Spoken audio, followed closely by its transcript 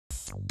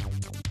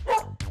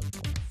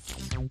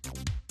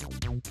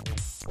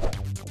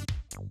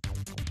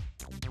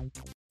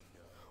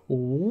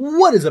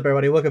What is up,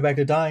 everybody? Welcome back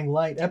to Dying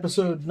Light,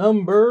 episode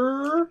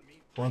number...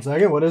 One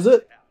second, what is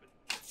it?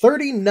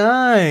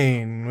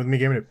 39 with me,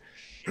 Gamer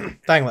Noob.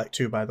 Dying Light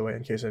 2, by the way,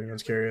 in case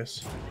anyone's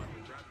curious.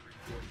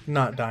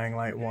 Not Dying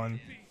Light 1.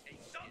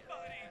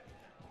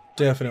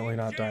 Definitely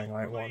not Dying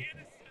Light 1.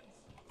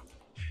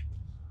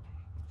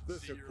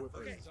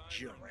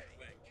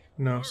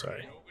 No,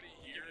 sorry.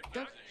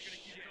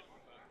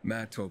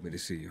 Matt told me to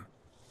see you.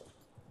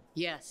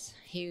 Yes,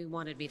 he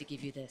wanted me to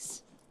give you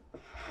this.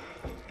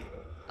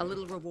 A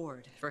little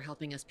reward for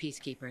helping us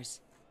peacekeepers.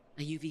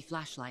 A UV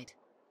flashlight.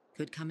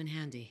 Could come in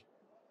handy.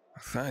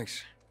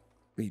 Thanks.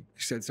 He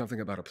said something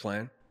about a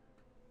plan?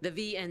 The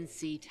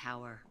VNC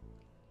tower.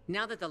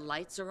 Now that the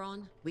lights are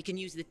on, we can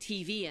use the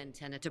TV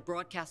antenna to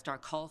broadcast our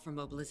call for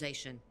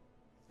mobilization.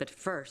 But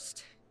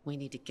first, we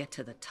need to get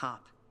to the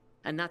top.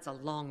 And that's a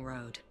long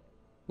road.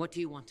 What do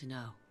you want to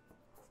know?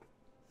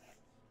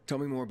 Tell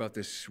me more about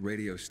this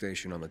radio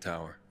station on the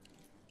tower.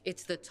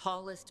 It's the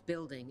tallest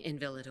building in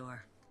Villador.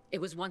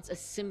 It was once a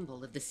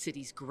symbol of the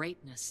city's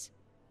greatness.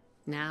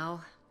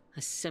 Now,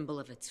 a symbol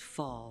of its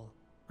fall.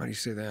 Why do you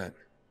say that?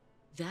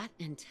 That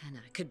antenna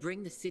could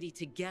bring the city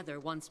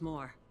together once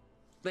more.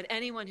 But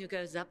anyone who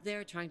goes up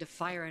there trying to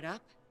fire it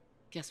up,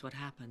 guess what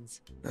happens?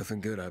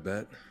 Nothing good, I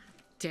bet.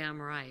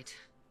 Damn right.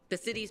 The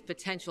city's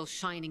potential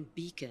shining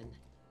beacon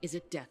is a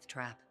death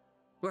trap.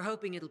 We're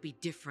hoping it'll be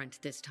different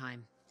this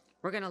time.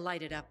 We're gonna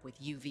light it up with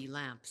UV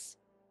lamps.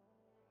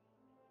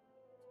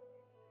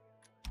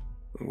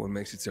 What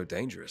makes it so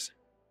dangerous?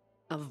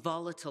 A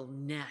volatile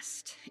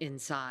nest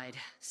inside,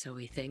 so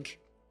we think.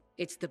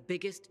 It's the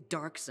biggest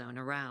dark zone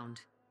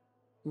around.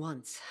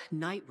 Once,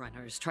 night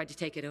runners tried to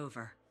take it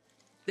over.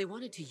 They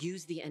wanted to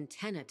use the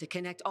antenna to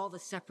connect all the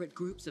separate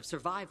groups of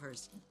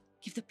survivors,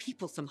 give the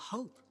people some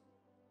hope.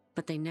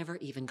 But they never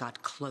even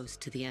got close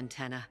to the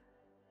antenna.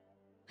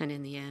 And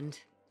in the end,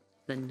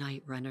 the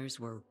night runners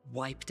were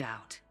wiped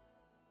out.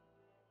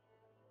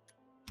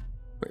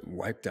 Wait,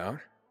 wiped out?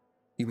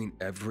 You mean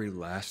every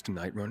last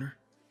night runner?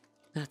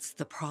 That's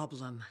the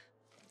problem.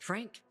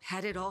 Frank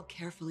had it all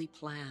carefully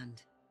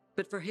planned.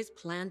 But for his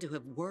plan to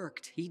have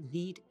worked, he'd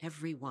need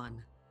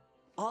everyone.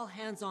 All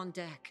hands on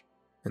deck.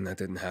 And that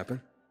didn't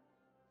happen?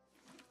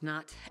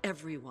 Not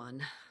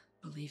everyone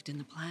believed in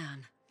the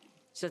plan.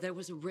 So there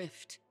was a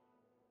rift.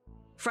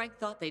 Frank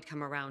thought they'd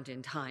come around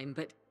in time,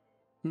 but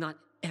not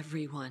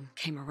everyone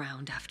came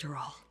around after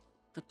all.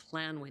 The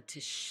plan went to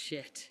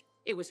shit.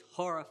 It was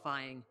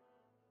horrifying.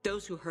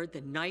 Those who heard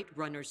the Night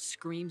Runner's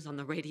screams on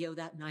the radio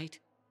that night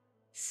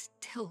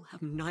still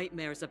have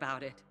nightmares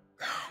about it.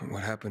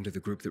 What happened to the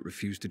group that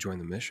refused to join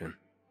the mission?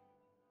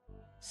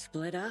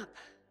 Split up,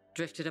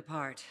 drifted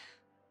apart.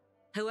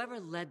 Whoever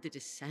led the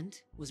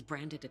descent was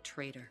branded a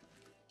traitor.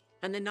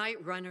 And the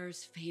Night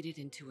Runners faded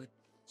into a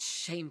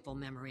shameful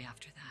memory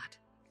after that.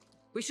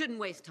 We shouldn't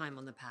waste time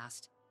on the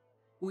past.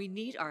 We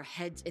need our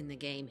heads in the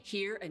game,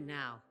 here and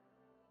now.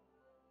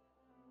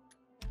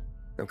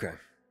 Okay,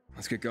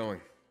 let's get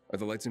going. Are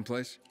the lights in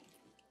place?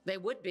 They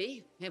would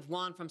be, if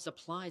Juan from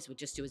Supplies would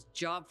just do his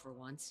job for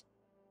once.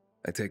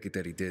 I take it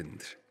that he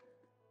didn't.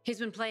 He's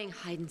been playing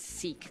hide and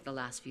seek the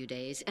last few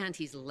days, and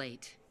he's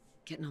late.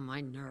 Getting on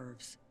my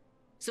nerves.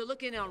 So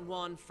look in on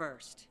Juan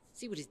first.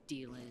 See what his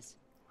deal is.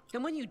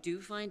 And when you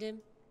do find him,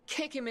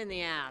 kick him in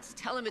the ass.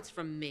 Tell him it's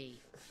from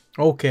me.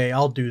 Okay,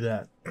 I'll do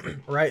that.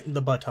 Right in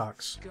the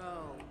buttocks.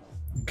 Go.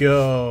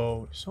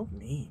 Go. So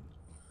mean.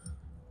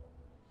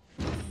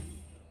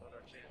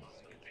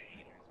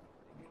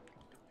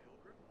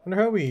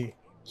 Wonder how we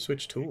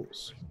switch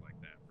tools.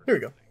 Here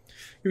we go.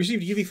 You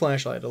received a UV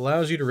flashlight. It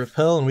allows you to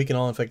repel and weaken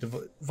all infected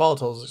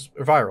volatiles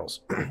or virals.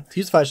 To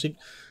use the flashlight,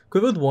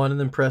 equip with one and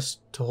then press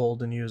to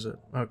hold and use it.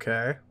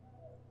 Okay.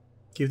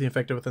 Keep the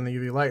infected within the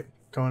UV light.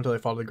 Go until they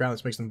fall to the ground.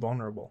 This makes them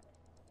vulnerable.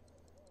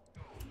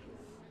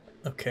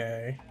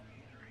 Okay.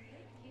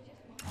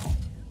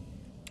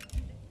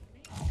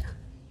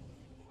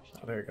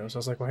 Oh, there it goes. I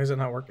was like, why is it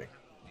not working?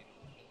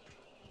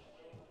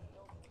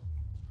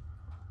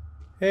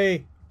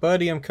 Hey,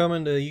 buddy, I'm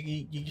coming to...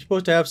 You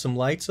supposed to have some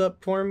lights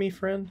up for me,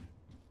 friend?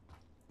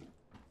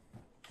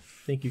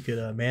 Think you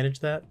could manage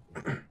that?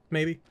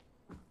 Maybe?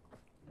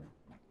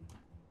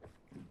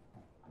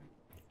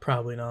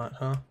 Probably not,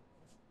 huh?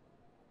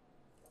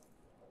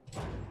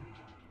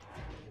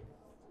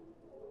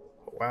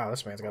 Wow,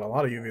 this man's got a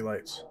lot of UV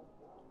lights.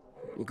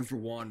 Looking for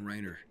Juan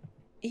Raynor.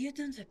 You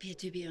don't appear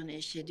to be on a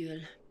schedule.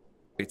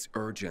 It's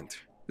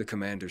urgent. The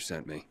commander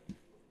sent me.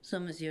 So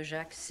Monsieur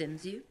Jacques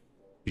sends you?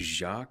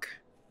 Jacques?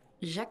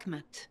 Jacques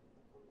Mat.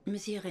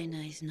 Monsieur Reina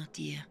is not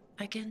here.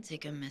 I can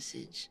take a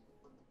message.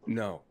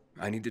 No,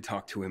 I need to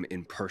talk to him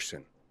in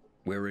person.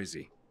 Where is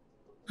he?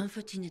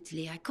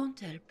 Unfortunately, I can't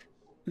help.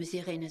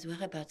 Monsieur Reina's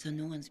whereabouts are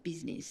no one's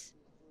business.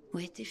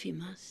 Wait if he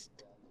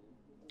must.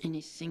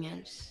 Anything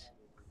else?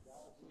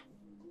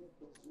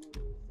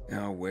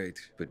 I'll wait,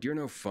 but you're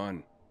no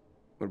fun.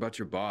 What about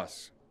your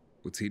boss?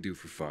 What's he do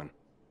for fun?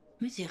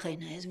 Monsieur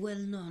Reina is well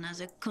known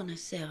as a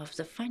connoisseur of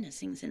the finer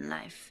things in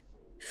life.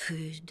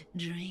 Food,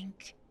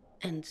 drink,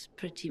 and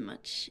pretty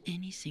much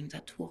anything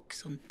that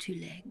walks on two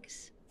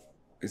legs.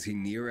 Is he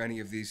near any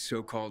of these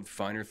so-called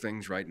finer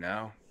things right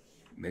now?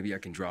 Maybe I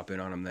can drop in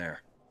on him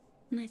there.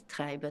 Nice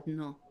try, but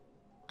no.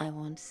 I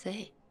won't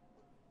say.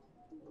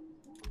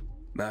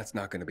 Matt's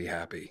not gonna be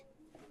happy.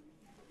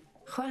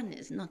 Juan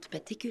is not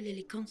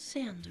particularly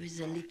concerned with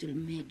the little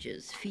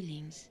major's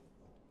feelings.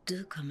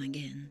 Do come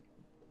again.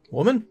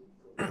 Woman?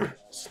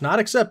 It's not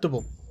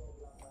acceptable.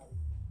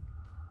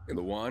 In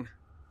the Juan?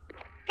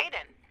 Hayden,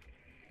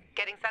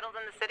 getting settled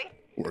in the city?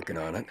 Working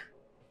on it.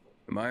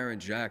 Meyer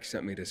and Jack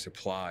sent me to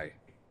Supply.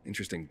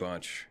 Interesting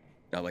bunch.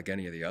 Not like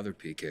any of the other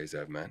PKs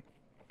I've met.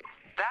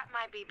 That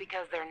might be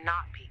because they're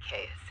not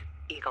PKs,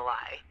 Eagle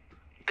Eye.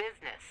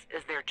 Business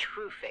is their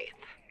true faith.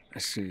 I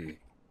see.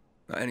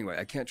 Anyway,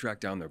 I can't track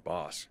down their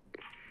boss.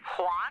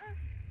 Juan?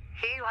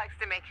 He likes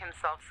to make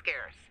himself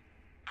scarce.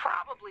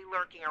 Probably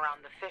lurking around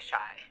the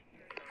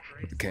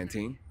fisheye. The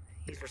canteen?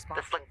 The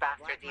slick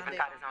bastard's even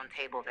got his own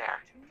table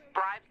there.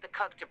 Bribes the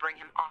cook to bring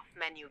him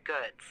off-menu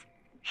goods.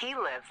 He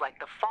lives like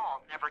the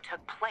fall never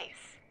took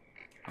place.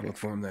 I'll look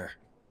for him there.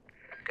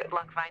 Good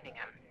luck finding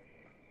him.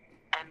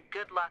 And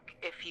good luck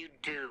if you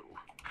do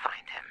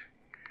find him.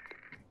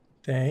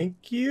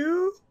 Thank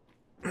you.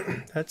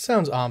 That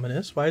sounds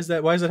ominous. Why does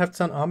that have to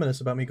sound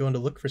ominous about me going to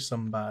look for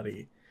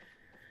somebody?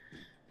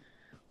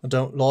 I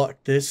don't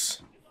like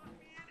this.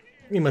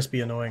 He must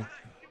be annoying.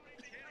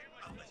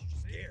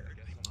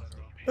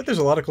 But there's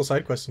a lot of cool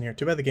side quests in here.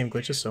 Too bad the game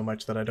glitches so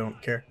much that I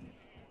don't care.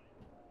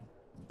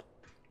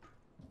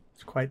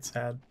 It's quite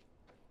sad.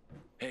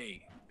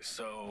 Hey,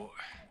 so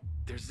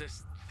there's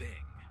this thing.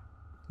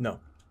 No.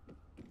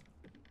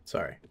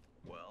 Sorry.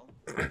 Well,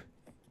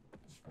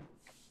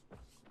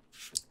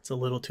 It's a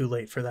little too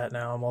late for that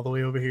now. I'm all the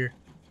way over here.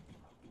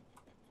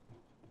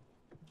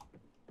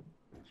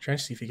 Trying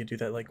to see if he could do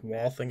that like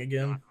wall thing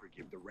again. not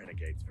forgive the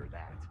renegades for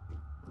that.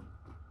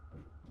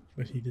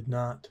 But he did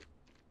not.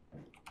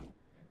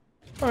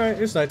 Alright,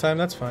 it's nighttime,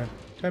 that's fine.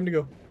 Time to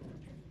go.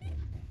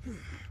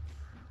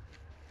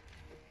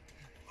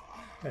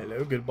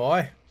 Hello, good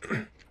boy.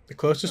 The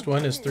closest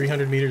one is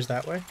 300 meters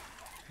that way.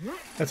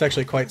 That's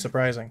actually quite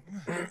surprising.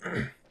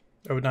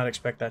 I would not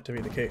expect that to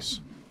be the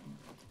case.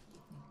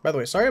 By the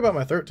way, sorry about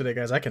my throat today,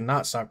 guys. I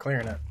cannot stop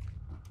clearing it.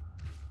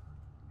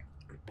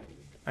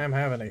 I am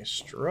having a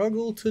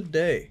struggle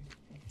today.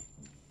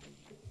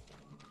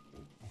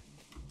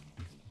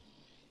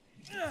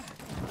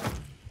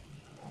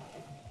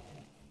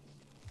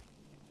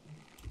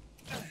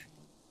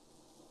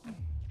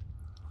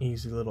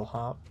 Easy little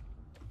hop.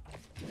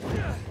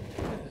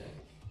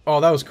 Oh,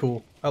 that was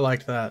cool. I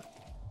liked that.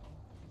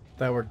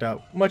 That worked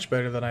out much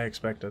better than I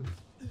expected.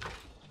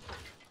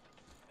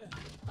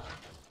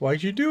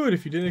 Why'd you do it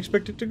if you didn't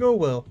expect it to go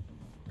well?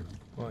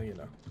 Well, you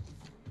know.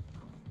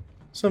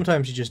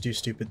 Sometimes you just do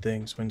stupid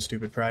things, win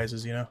stupid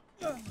prizes, you know?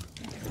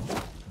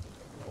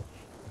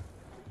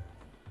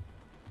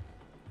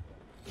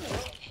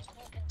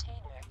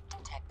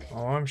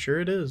 Oh, I'm sure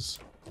it is.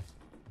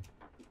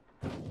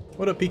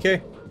 What up,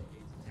 PK?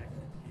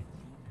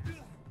 You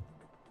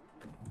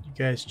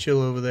guys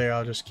chill over there.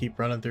 I'll just keep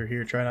running through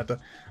here. Try not to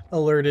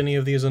alert any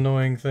of these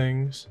annoying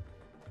things.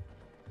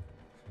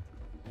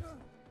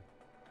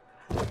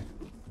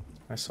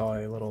 I saw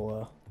a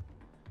little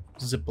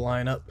zip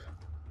line up.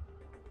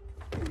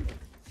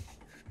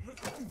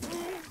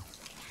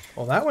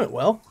 Well, that went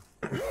well.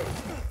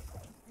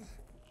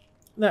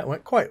 That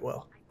went quite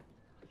well.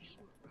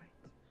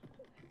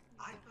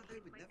 I thought I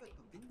would never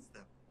convince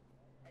them.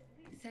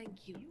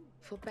 Thank you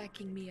for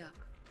backing me up.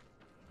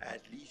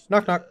 At least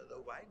Knock, knock. the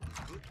wine is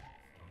good.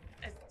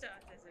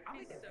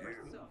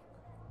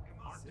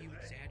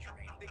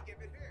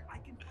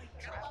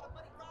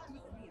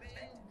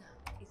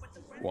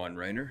 Juan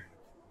Raynor?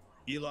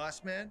 You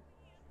lost, man?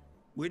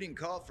 We didn't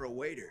call for a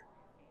waiter.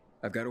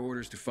 I've got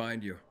orders to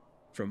find you.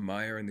 From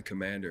Meyer and the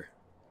commander.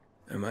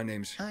 And my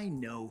name's... I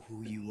know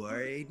who you are,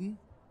 Aiden.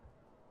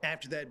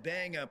 After that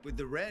bang-up with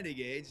the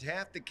renegades,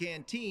 half the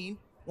canteen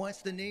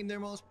wants to name their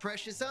most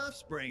precious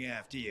offspring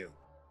after you.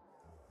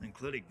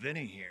 Including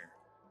Vinny here.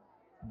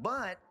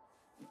 But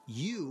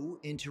you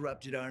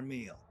interrupted our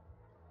meal.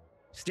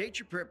 State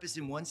your purpose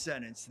in one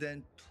sentence,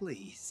 then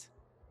please,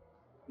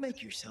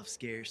 make yourself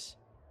scarce.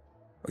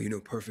 Oh, you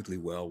know perfectly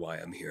well why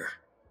I'm here.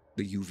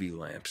 The UV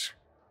lamps.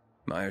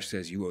 Meyer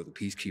says you owe the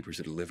Peacekeepers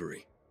a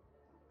delivery.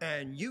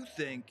 And you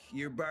think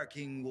your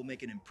barking will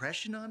make an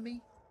impression on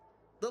me?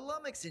 The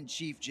lummox in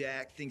Chief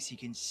Jack thinks he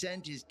can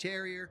scent his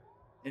terrier,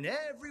 and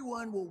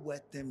everyone will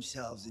wet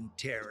themselves in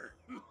terror.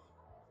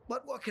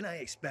 But what can I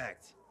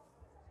expect?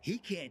 He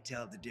can't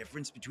tell the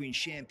difference between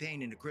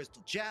champagne in a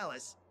crystal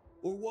chalice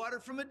or water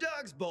from a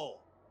dog's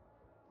bowl.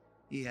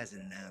 He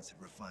hasn't an ounce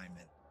of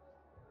refinement.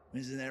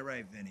 Isn't that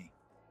right, Vinny?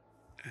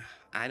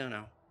 I don't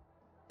know.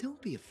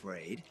 Don't be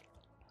afraid.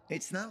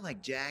 It's not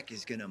like Jack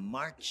is gonna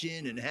march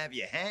in and have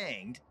you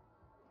hanged.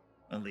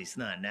 At least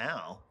not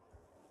now.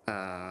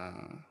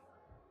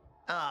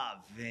 Ah,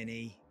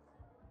 Vinny.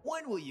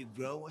 When will you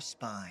grow a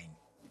spine?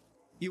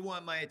 You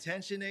want my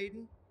attention,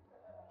 Aiden?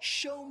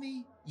 Show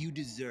me you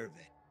deserve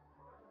it.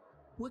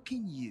 What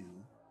can you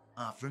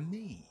offer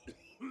me?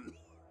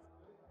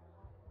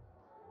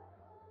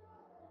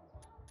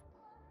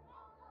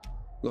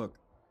 Look,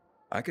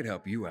 I could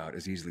help you out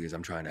as easily as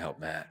I'm trying to help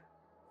Matt.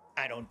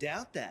 I don't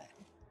doubt that.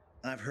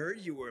 I've heard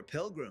you were a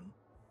pilgrim,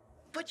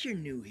 but you're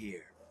new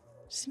here.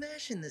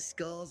 Smashing the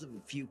skulls of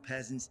a few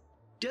peasants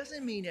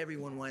doesn't mean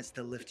everyone wants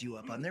to lift you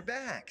up on their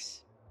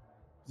backs.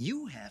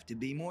 You have to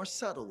be more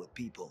subtle with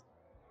people.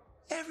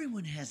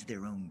 Everyone has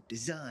their own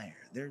desire,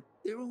 their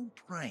own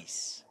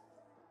price.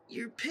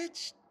 Your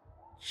pitch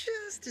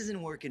just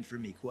isn't working for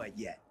me quite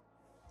yet.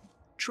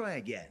 Try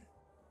again.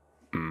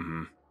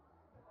 Mm-hmm.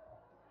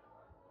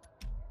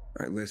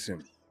 All right,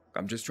 listen.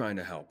 I'm just trying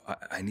to help.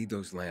 I need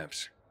those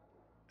lamps.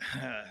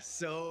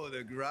 So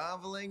the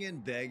groveling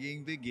and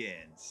begging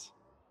begins.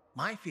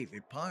 My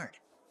favorite part.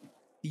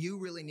 You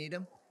really need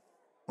him?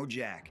 Or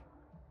Jack?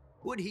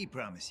 What'd he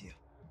promise you?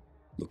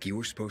 Look, you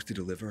were supposed to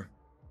deliver,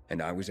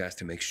 and I was asked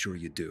to make sure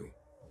you do.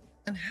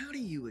 And how do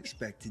you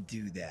expect to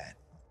do that?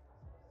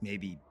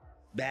 Maybe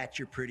bat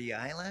your pretty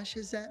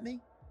eyelashes at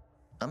me?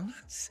 I'm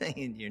not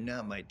saying you're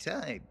not my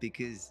type,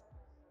 because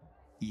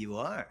you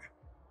are.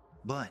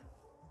 But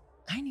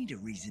I need a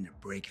reason to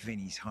break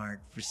Vinny's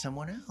heart for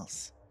someone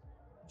else.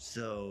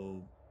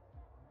 So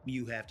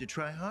you have to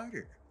try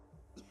harder.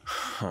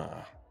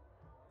 Huh.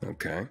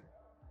 Okay.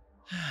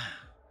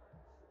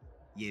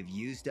 You've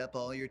used up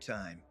all your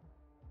time.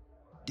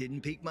 Didn't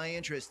pique my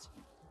interest.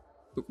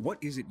 But what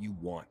is it you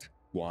want,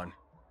 Juan?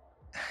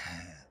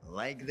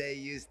 Like they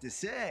used to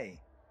say,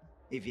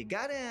 if you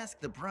gotta ask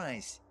the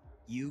price,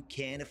 you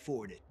can't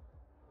afford it.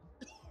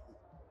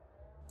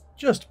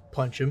 Just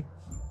punch him.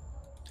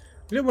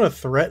 You didn't want to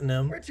threaten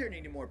him.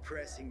 Returning to more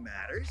pressing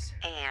matters.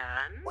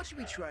 And? What should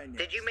we try next?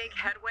 Did you make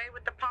headway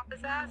with the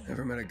pompous ass?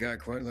 Never met a guy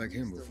quite like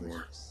him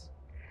before.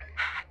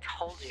 I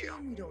told you.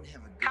 Shame we don't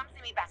have a good Come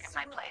see me back at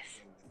my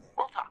place.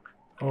 We'll talk.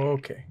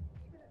 Okay.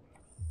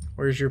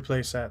 Where's your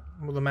place at?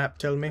 Will the map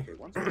tell me?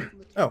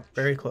 Oh,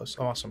 very close.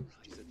 Awesome.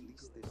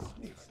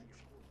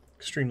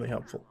 Extremely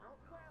helpful.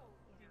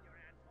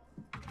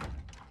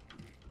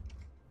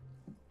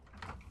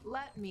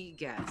 Let me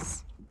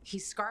guess. He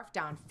scarfed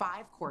down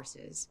 5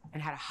 courses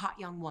and had a hot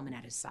young woman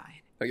at his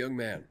side. A young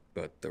man,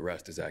 but the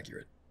rest is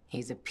accurate.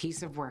 He's a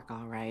piece of work,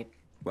 all right.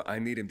 Well, I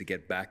need him to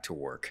get back to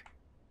work.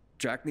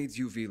 Jack needs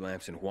UV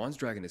lamps, and Juan's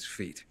dragging his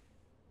feet.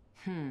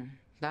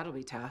 That'll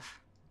be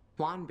tough.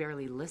 Juan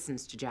barely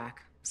listens to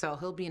Jack, so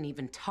he'll be an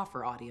even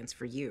tougher audience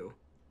for you.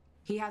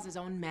 He has his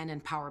own men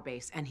and power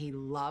base, and he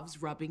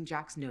loves rubbing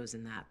Jack's nose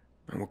in that.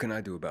 And what can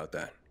I do about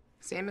that?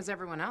 Same as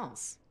everyone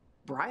else.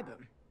 Bribe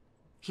him.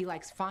 He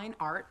likes fine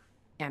art,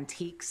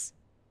 antiques,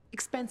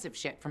 expensive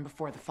shit from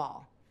before the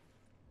fall.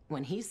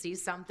 When he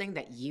sees something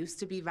that used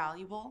to be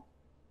valuable,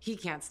 he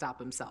can't stop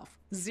himself.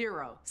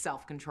 0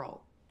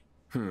 self-control.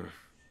 All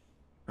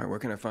right, where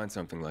can I find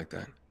something like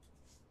that?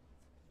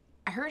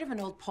 I heard of an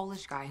old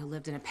Polish guy who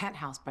lived in a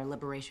penthouse by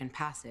Liberation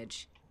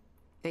Passage.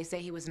 They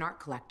say he was an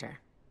art collector.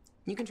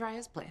 You can try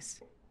his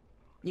place.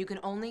 You can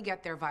only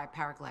get there via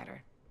paraglider.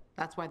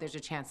 That's why there's a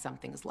chance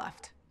something's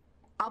left.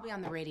 I'll be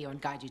on the radio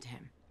and guide you to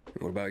him.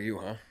 What about you,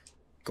 huh?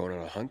 Going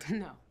on a hunt?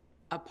 No,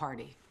 a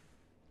party.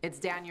 It's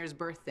Danier's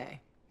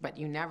birthday, but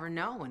you never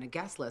know when a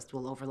guest list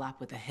will overlap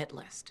with a hit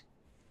list.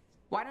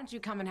 Why don't you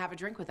come and have a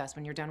drink with us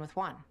when you're done with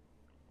one?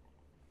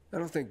 I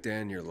don't think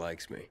Danier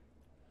likes me.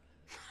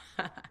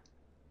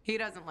 He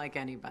doesn't like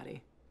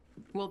anybody.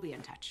 We'll be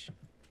in touch.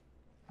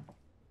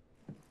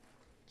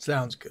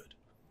 Sounds good.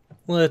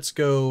 Let's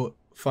go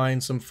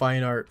find some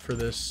fine art for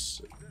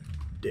this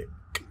dick.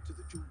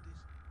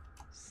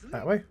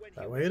 That way?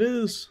 That way it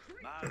is.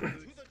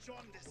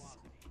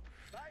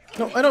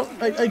 No, I don't.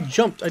 I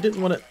jumped. I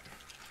didn't want to.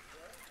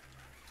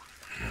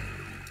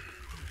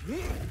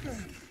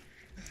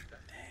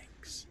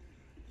 Thanks.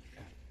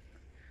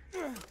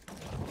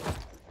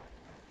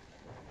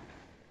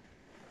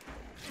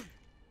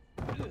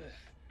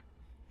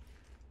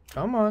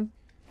 Come on.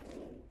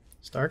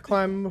 Start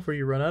climbing before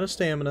you run out of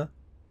stamina.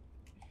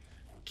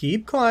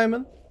 Keep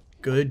climbing.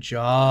 Good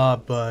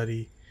job,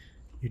 buddy.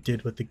 You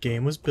did what the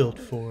game was built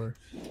for.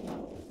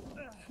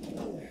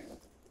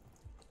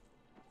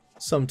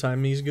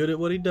 Sometimes he's good at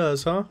what he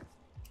does, huh?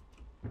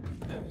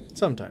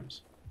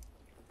 Sometimes.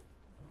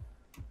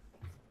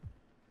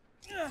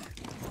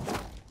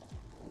 Inhibitor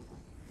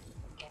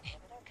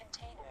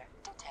container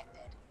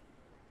detected.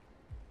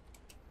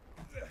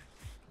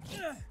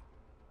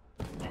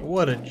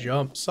 What a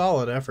jump.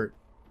 Solid effort.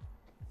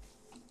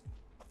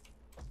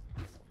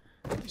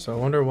 So I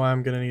wonder why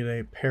I'm going to need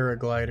a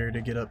paraglider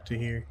to get up to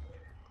here.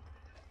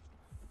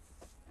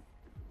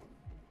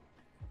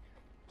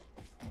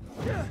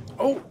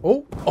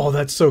 Oh,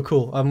 that's so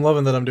cool. I'm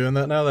loving that I'm doing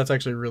that now. That's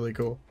actually really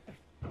cool.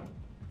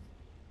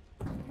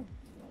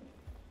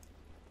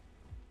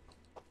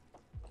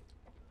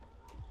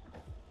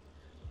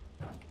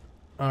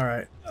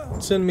 Alright,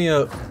 send me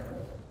up.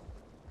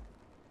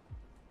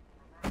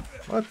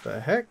 What the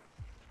heck?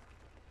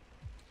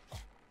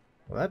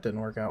 Well, that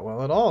didn't work out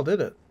well at all, did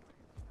it?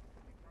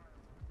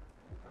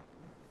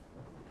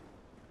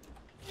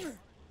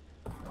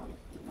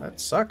 That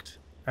sucked.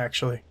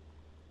 actually.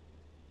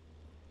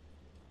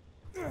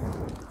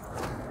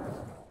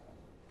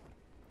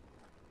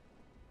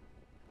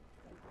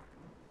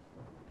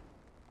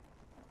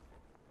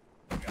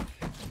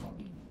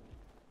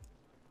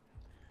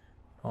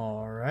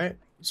 Alright,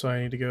 so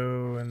I need to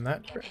go in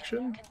that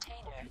direction.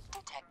 Container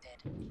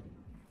detected.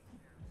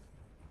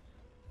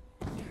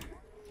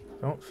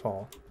 Don't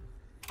fall.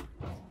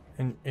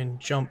 And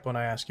jump when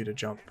I ask you to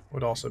jump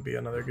would also be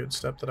another good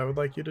step that I would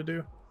like you to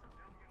do.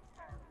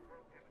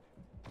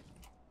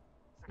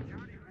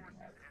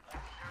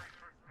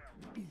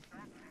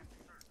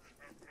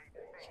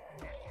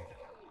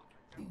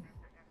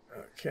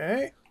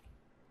 Okay.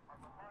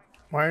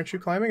 Why aren't you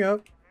climbing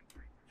up?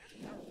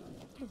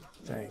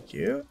 Thank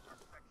you.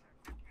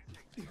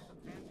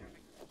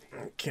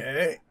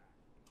 Okay.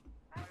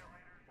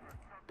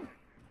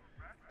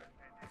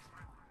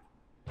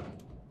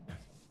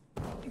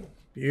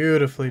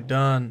 Beautifully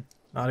done.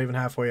 Not even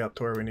halfway up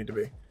to where we need to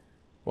be.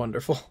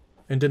 Wonderful.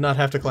 And did not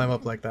have to climb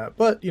up like that.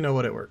 But you know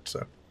what, it worked,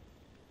 so.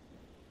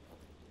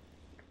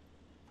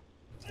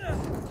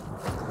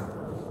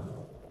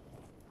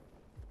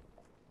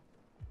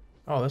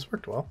 Oh, this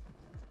worked well.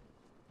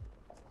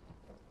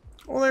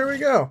 Well, there we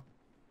go.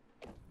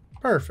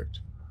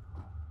 Perfect.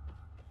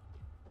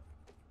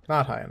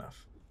 Not high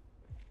enough.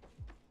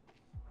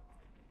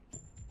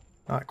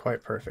 Not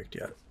quite perfect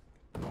yet.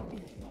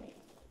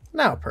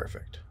 Now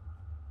perfect.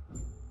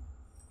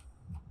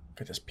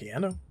 Look at this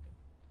piano.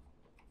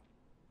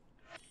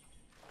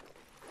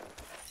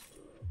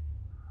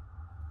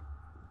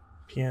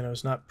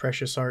 Piano's not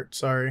precious art,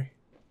 sorry.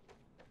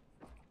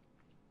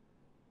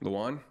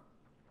 Luan?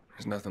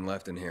 There's nothing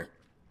left in here.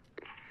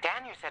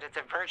 Daniel said it's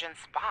a virgin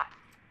spot.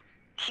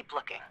 Keep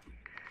looking.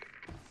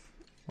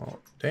 Well,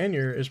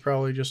 Daniel is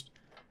probably just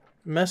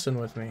messing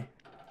with me.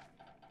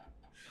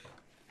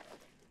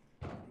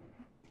 Did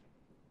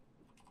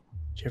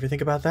you ever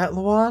think about that,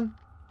 Luan?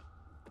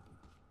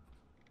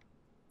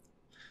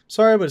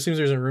 Sorry, but it seems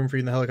there's no room for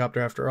you in the helicopter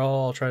after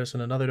all. I'll try to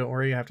send another. Don't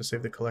worry, I have to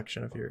save the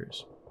collection of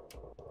yours.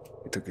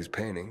 He took his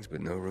paintings, but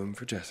no room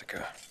for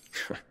Jessica.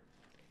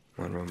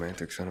 One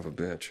romantic son of a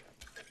bitch.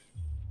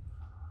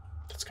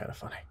 That's kind of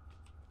funny.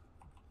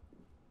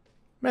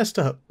 Messed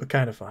up, but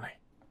kind of funny.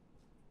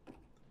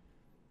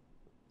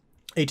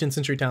 18th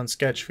century town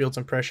sketch, Fields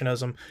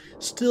Impressionism,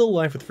 still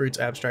life with fruits,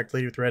 abstract,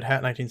 lady with red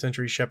hat, 19th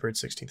century, shepherd,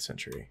 16th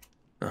century.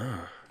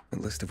 Ah, a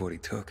list of what he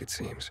took, it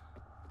seems.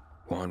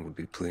 Juan would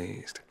be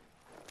pleased.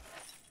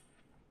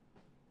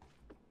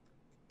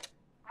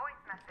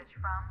 Voice message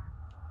from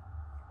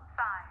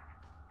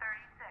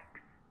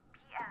 5:36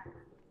 p.m.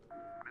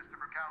 Mr.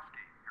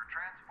 Bukowski, your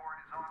transport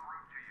is en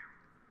route to you.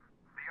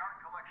 The art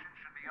collection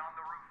should be on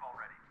the roof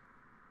already.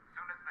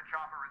 Soon as the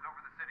chopper is over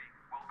the city,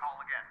 we'll call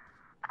again.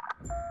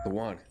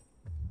 Luan,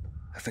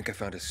 I think I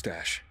found his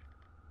stash.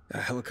 A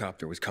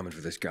helicopter was coming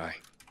for this guy.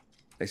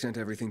 They sent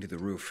everything to the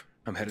roof.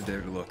 I'm headed there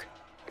to look.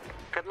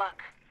 Good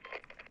luck.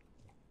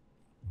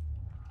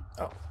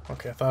 Oh,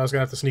 okay. I thought I was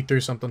gonna have to sneak through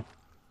something.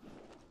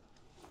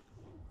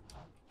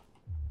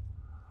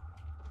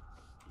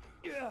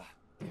 Yeah.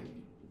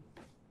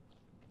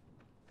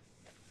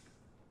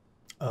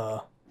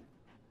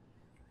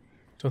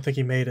 Don't think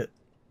he made it.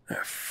 Ah,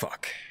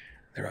 fuck.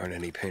 There aren't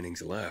any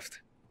paintings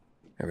left.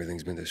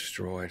 Everything's been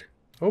destroyed.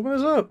 Open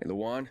this up. Hey,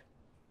 Luan,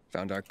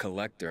 found our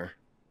collector,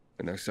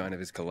 but no sign of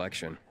his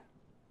collection.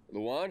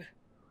 Luan?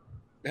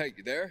 Hey,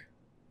 you there?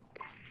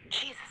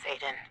 Jesus,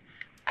 Aiden.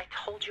 I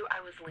told you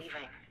I was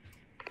leaving.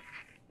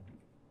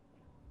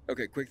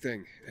 Okay, quick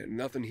thing.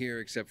 Nothing here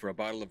except for a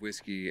bottle of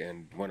whiskey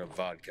and one of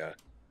vodka.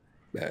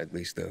 At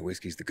least the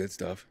whiskey's the good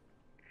stuff.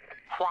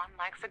 Juan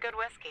likes a good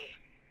whiskey.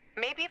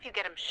 Maybe if you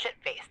get him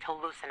shit-faced, he'll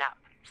loosen up,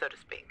 so to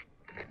speak.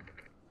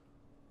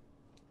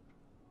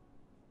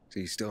 So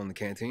he's still in the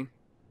canteen?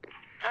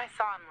 I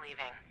saw him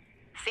leaving.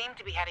 Seemed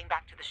to be heading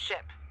back to the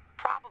ship,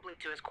 probably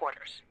to his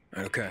quarters.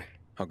 Okay,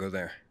 I'll go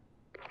there.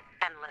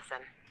 And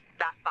listen,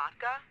 that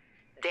vodka,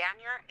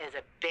 Daniel is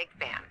a big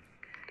fan.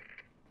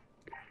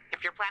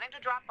 If you're planning to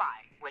drop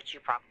by, which you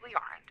probably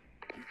aren't,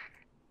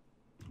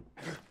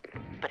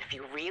 but if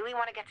you really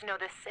want to get to know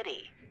this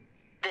city,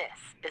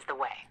 this is the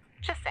way.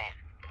 Just saying.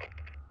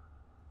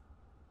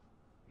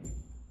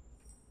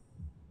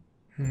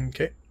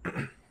 Okay.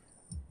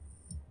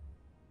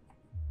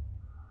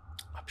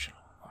 Optional.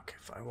 Okay,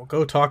 fine. We'll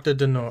go talk to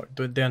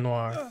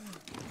Danoir.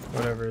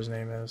 Whatever his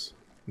name is.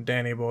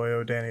 Danny boy,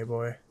 oh Danny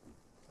boy.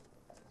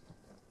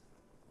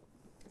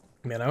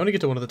 Man, I want to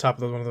get to one of the top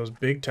of one of those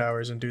big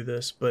towers and do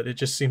this, but it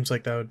just seems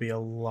like that would be a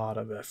lot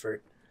of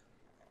effort.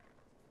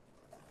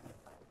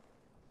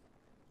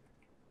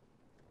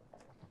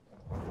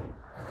 There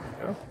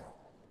we go.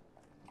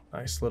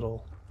 Nice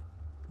little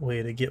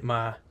way to get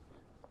my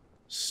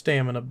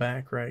stamina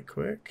back right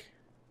quick.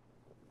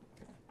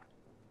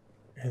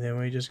 And then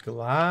we just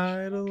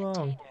glide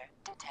along.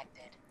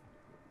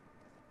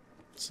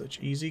 Such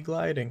easy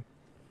gliding.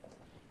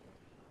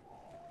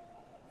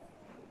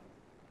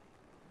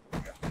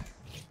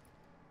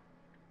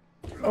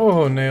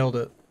 Oh, nailed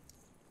it.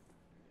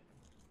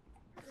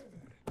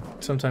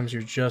 Sometimes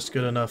you're just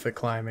good enough at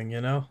climbing, you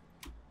know?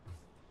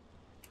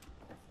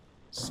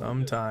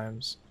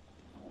 Sometimes.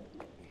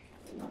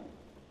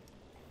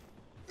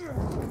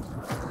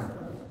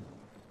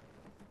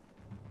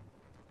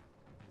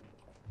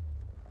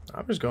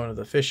 I'm just going to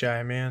the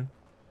fisheye, man.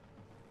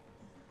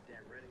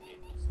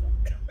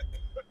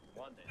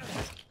 What,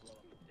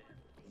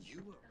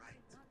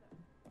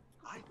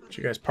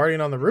 you guys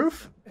partying on the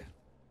roof?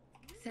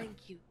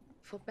 Thank you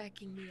for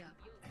backing me up.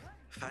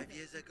 5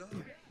 years ago,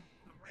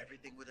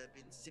 everything would have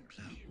been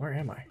simpler. Where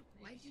am I?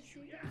 Why'd you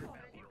say that?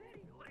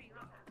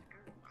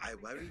 I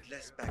worried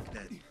less back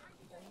then.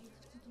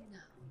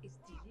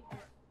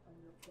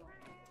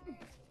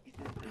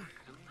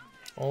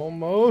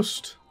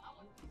 Almost.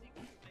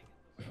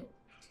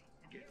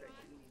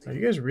 Are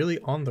you guys really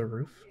on the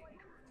roof?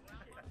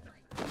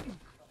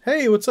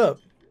 Hey, what's up?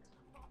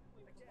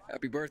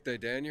 Happy birthday,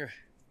 Daniel.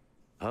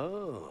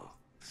 Oh,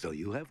 so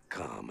you have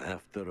come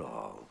after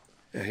all.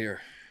 Yeah,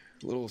 here.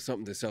 A little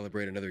something to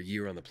celebrate another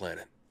year on the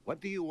planet.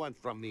 What do you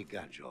want from me,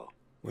 Gajo?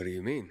 What do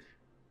you mean?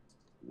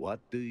 What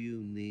do you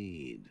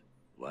need?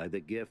 Why the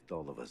gift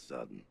all of a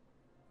sudden?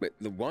 But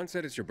the one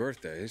said it's your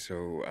birthday,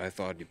 so I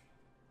thought you...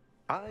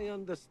 I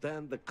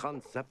understand the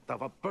concept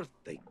of a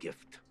birthday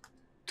gift.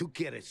 Tu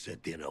quieres a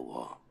dinner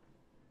wall?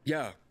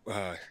 Yeah,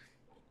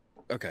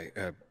 okay,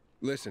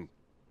 listen.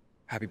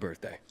 Happy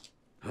birthday.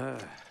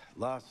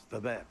 Lost the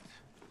bet.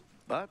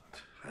 But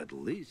at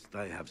least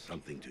I have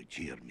something to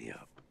cheer me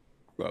up.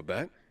 Well,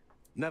 bet?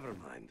 Never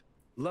mind.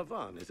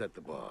 Lavon is at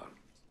the bar.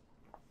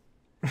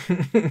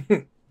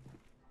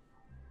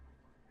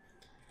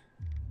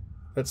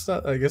 That's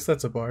not, I guess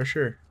that's a bar,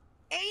 sure.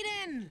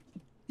 Aiden!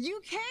 You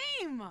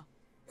came!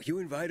 You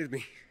invited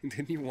me.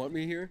 Didn't you want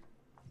me here?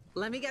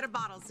 Let me get a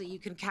bottle so you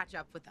can catch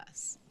up with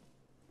us.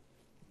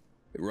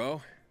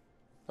 Ro?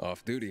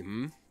 Off duty,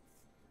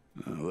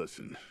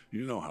 Listen,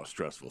 you know how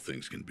stressful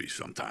things can be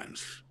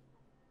sometimes.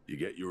 You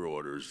get your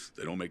orders,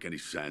 they don't make any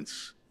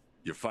sense.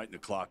 You're fighting the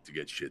clock to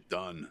get shit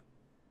done.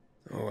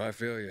 Oh, I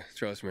feel you.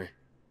 Trust me.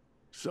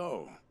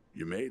 So,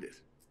 you made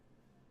it.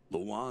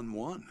 Luan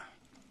won.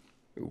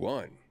 Who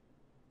won?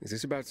 Is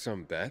this about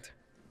some bet?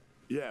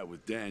 Yeah,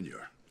 with Daniel.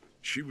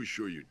 She was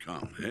sure you'd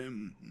come.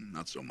 Him,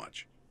 not so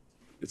much.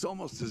 It's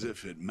almost as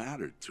if it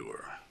mattered to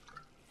her.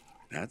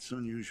 That's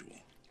unusual.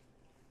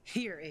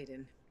 Here,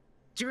 Aiden.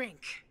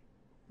 Drink.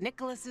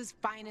 Nicholas's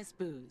finest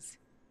booze.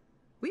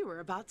 We were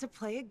about to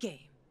play a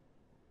game.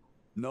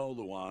 No,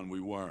 Luan, we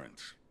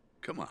weren't.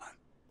 Come on.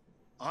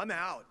 I'm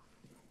out.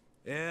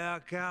 Yeah,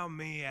 count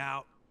me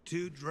out.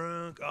 Too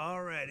drunk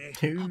already.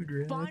 Too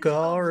drunk Bunch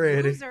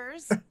already. of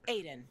losers.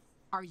 Aiden,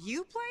 are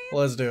you playing?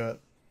 Let's do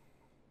it.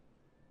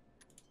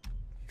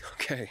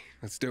 Okay,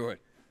 let's do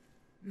it.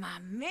 My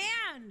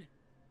man!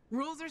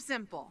 Rules are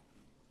simple.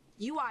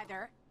 You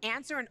either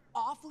answer an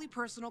awfully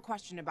personal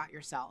question about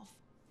yourself,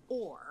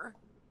 or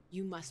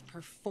you must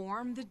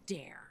perform the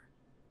dare.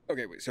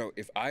 Okay, wait, so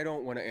if I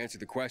don't want to answer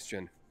the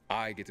question,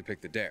 I get to pick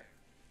the dare.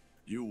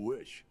 You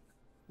wish.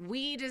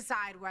 We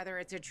decide whether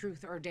it's a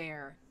truth or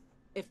dare.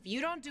 If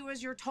you don't do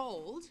as you're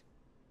told,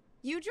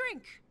 you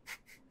drink.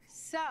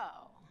 So,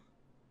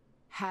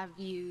 have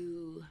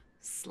you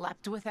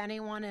slept with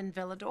anyone in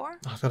Villador?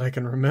 Not that I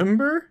can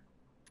remember.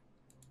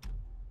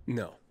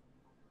 No.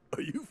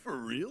 Are you for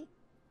real?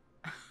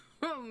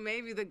 Oh,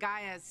 maybe the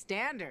guy has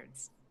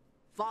standards.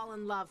 Fall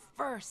in love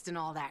first and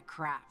all that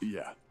crap.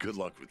 Yeah, good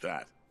luck with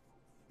that.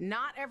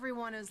 Not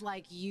everyone is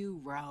like you,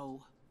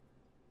 Ro.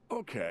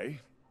 Okay,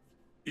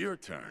 your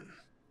turn.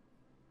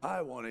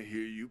 I want to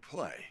hear you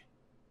play.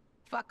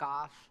 Fuck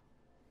off.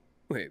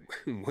 Wait,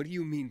 what do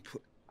you mean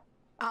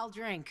I'll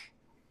drink.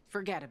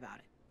 Forget about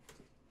it.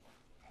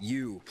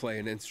 you play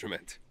an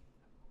instrument?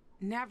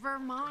 Never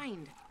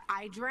mind.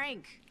 I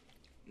drank.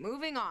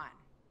 Moving on.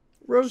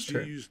 She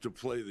used to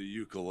play the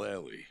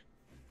ukulele.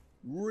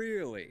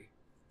 Really?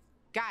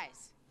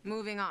 Guys,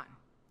 moving on.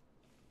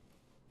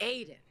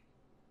 Aiden,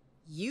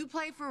 you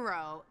play for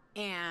Ro,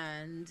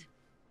 and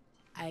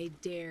I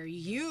dare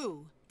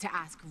you to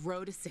ask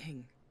Ro to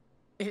sing.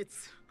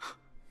 It's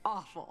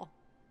awful.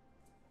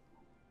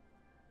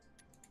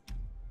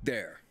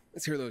 There.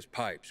 Let's hear those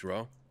pipes,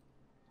 Ro.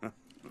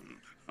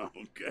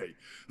 Okay,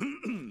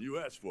 you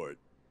asked for it.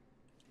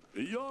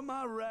 You're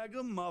my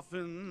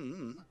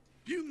ragamuffin.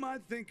 You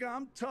might think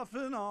I'm tough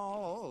and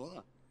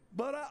all,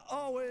 but I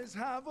always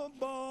have a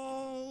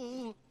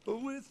ball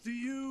with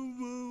you.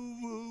 Woo,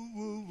 woo,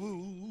 woo,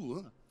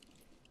 woo.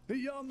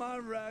 You're my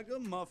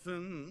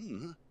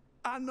ragamuffin.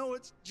 I know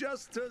it's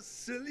just a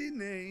silly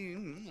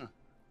name,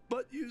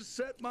 but you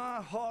set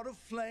my heart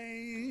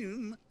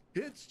aflame.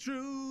 It's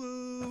true.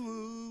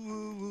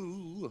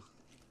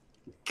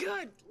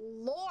 Good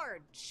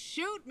Lord,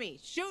 shoot me.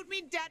 Shoot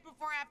me dead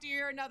before I have to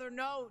hear another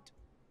note.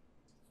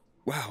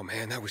 Wow,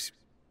 man, that was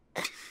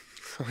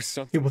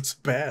something. What's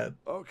bad?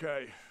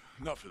 Okay,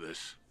 enough of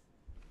this.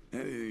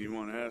 Anything you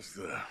want to ask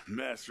the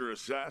master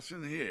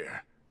assassin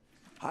here?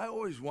 I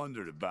always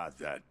wondered about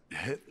that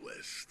hit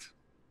list.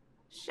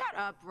 Shut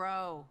up,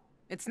 Ro.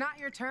 It's not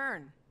your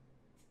turn.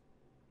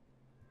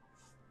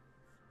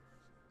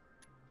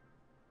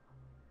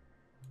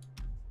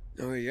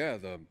 Oh yeah,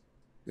 the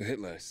hit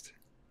list.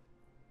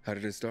 How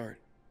did it start?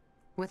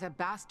 With a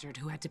bastard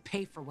who had to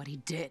pay for what he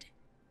did.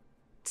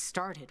 It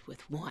started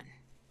with one.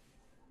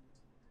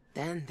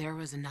 Then there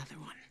was another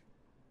one.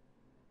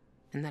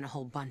 And then a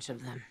whole bunch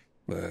of them.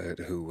 But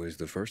who was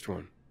the first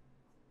one?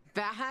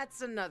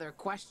 That's another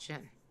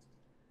question.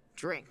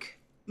 Drink.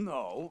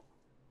 No,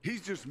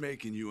 he's just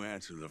making you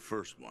answer the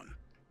first one.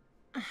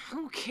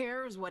 Who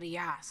cares what he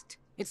asked?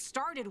 It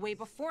started way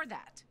before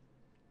that.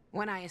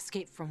 When I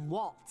escaped from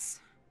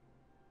Waltz.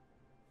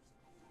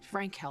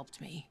 Frank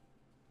helped me.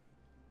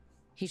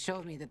 He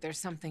showed me that there's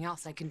something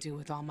else I can do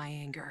with all my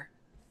anger.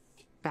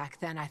 Back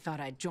then, I thought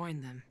I'd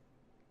join them.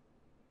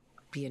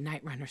 Be a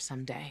night runner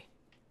someday.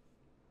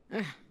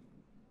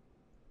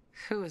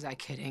 Who was I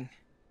kidding?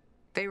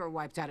 They were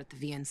wiped out at the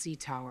VNC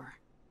tower.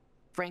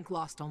 Frank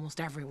lost almost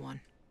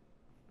everyone.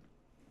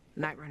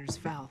 Night runners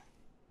fell.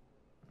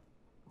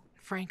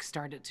 Frank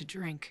started to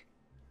drink.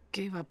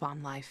 Gave up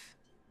on life.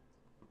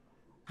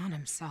 On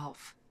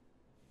himself.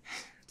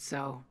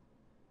 So,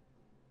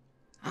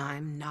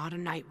 I'm not a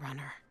night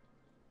runner.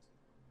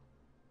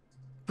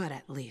 But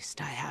at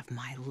least I have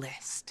my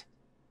list.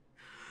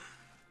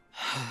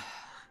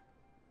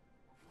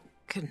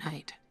 Good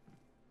night.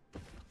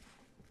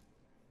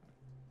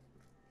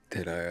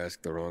 Did I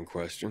ask the wrong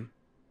question?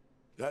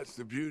 That's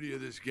the beauty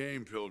of this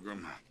game,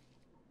 Pilgrim.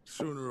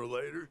 Sooner or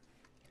later,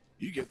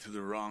 you get to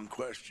the wrong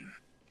question.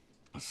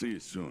 I'll see you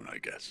soon, I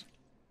guess.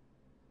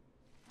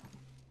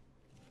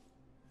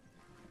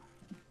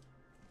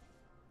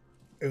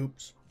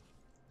 Oops.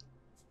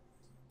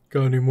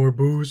 Got any more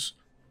booze?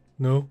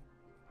 No?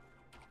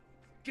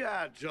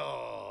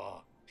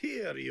 Gajo,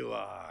 here you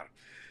are.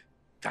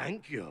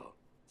 Thank you.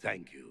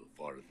 Thank you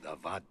for the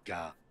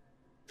vodka.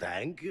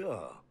 Thank you.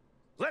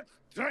 Let's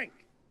drink.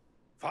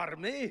 For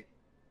me,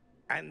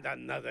 and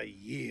another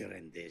year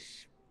in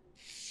this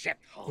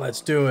shithole.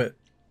 Let's do it.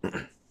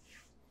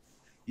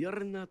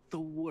 You're not the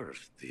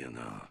worst, you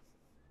know.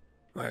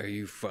 Are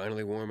you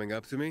finally warming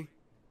up to me?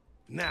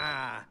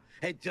 Nah,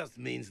 it just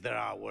means there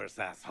are worse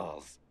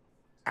assholes.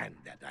 And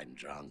that I'm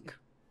drunk.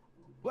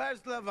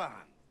 Where's Levan?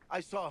 I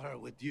saw her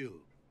with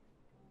you.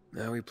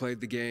 Now we played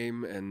the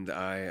game, and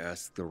I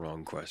asked the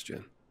wrong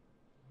question.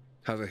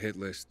 How the hit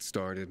list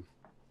started.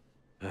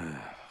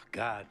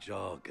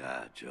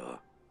 Gajo.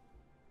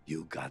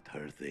 You got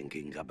her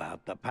thinking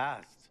about the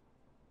past.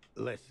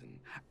 Listen,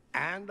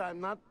 and I'm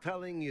not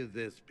telling you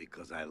this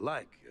because I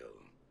like you.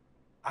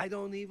 I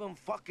don't even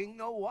fucking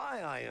know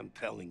why I am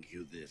telling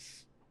you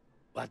this.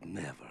 But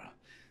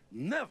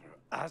never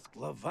ask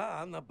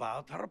Levan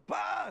about her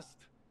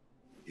past.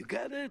 You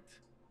get it?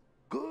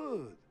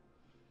 Good.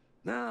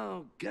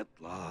 Now, get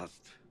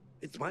lost.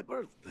 It's my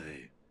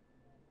birthday.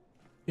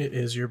 It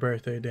is your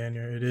birthday,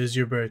 Daniel. It is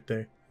your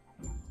birthday.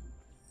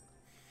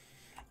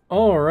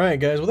 Alright,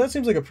 guys. Well, that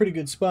seems like a pretty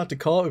good spot to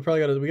call it.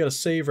 We got to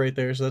save right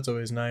there, so that's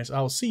always nice.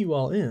 I'll see you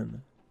all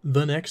in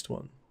the next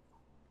one.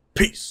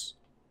 Peace!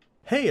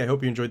 Hey, I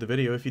hope you enjoyed the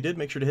video. If you did,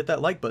 make sure to hit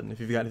that like button. If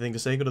you've got anything to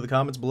say, go to the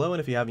comments below. And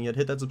if you haven't yet,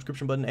 hit that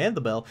subscription button and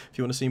the bell. If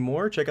you want to see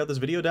more, check out this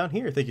video down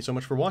here. Thank you so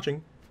much for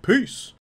watching. Peace!